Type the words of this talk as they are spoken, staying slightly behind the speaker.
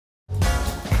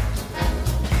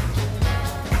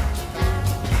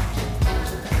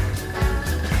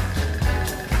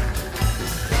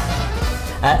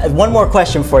One more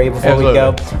question for you before we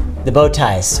go. The bow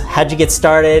ties. How'd you get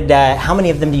started? How many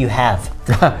of them do you have?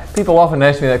 People often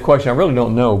ask me that question. I really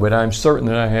don't know, but I'm certain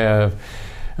that I have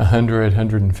 100,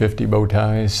 150 bow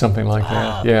ties, something like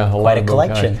that. Yeah, quite a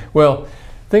collection. Well,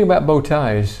 the thing about bow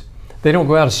ties, they don't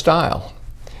go out of style.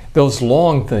 Those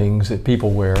long things that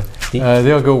people wear,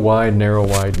 they'll go wide, narrow,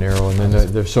 and then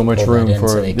there's so much room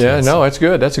for. Yeah, no, that's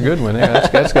good. That's a good one. Yeah,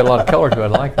 that's got a lot of color to it. I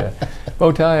like that.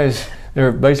 Bow ties. There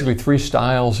are basically 3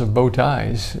 styles of bow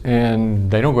ties,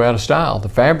 and they don't go out of style. The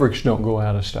fabrics don't go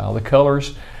out of style. The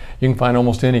colors, you can find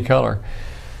almost any color.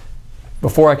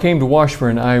 Before I came to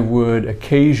Washburn, I would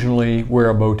occasionally wear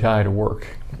a bow tie to work.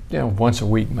 Once a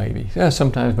week maybe.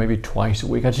 Sometimes maybe twice a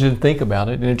week. I just didn't think about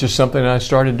it, and it's just something that I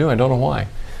started doing. I don't know why.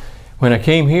 When I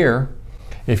came here,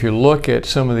 if you look at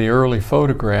some of the early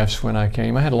photographs when I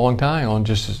came, I had a long tie on. It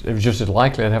was just as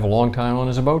likely I'd have a long tie on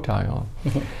as a bow tie on.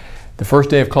 The first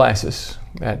day of classes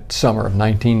that summer of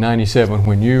 1997,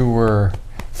 when you were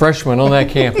freshman on that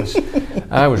campus,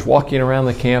 I was walking around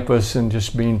the campus and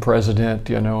just being president,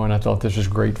 and I thought this was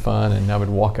great fun, and I would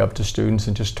walk up to students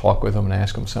and just talk with them and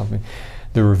ask them something.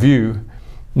 The Review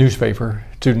newspaper,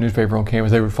 student newspaper on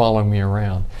campus, they were following me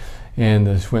around.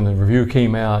 And when the review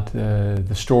came out,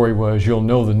 the story was, "You'll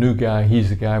know the new guy, he's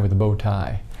the guy with the bow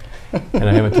tie." And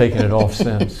I haven't taken it off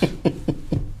since.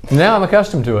 Now I'm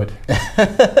accustomed to it.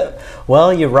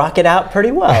 Well, you rock it out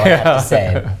pretty well, I have to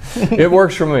say. It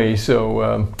works for me,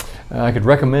 so I could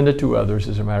recommend it to others,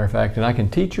 as a matter of fact, and I can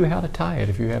teach you how to tie it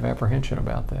if you have apprehension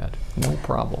about that. No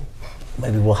problem.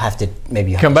 Maybe we'll have to,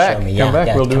 come back. Show me. Come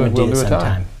back, we'll do a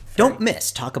tie. Don't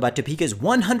miss Talk About Topeka's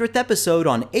 100th episode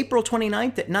on April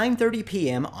 29th at 9:30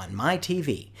 p.m. on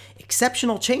MyTV.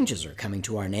 Exceptional changes are coming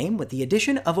to our name with the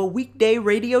addition of a weekday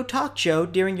radio talk show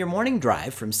during your morning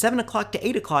drive from 7 o'clock to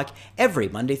 8 o'clock every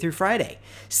Monday through Friday.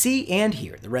 See and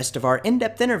hear the rest of our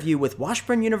in-depth interview with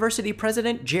Washburn University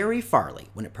President Jerry Farley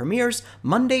when it premieres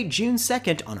Monday, June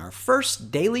 2nd on our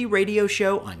first daily radio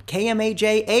show on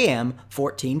KMAJ AM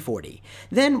 1440.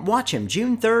 Then watch him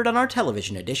June 3rd on our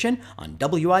television edition on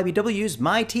WIBW's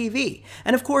MyTV.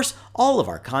 And of course, all of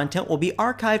our content will be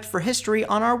archived for history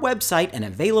on our website and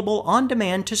available on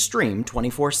demand to stream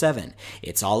 24/7.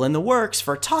 It's all in the works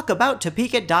for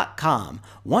talkabouttopeka.com.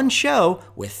 One show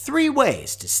with 3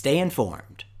 ways to stay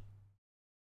informed.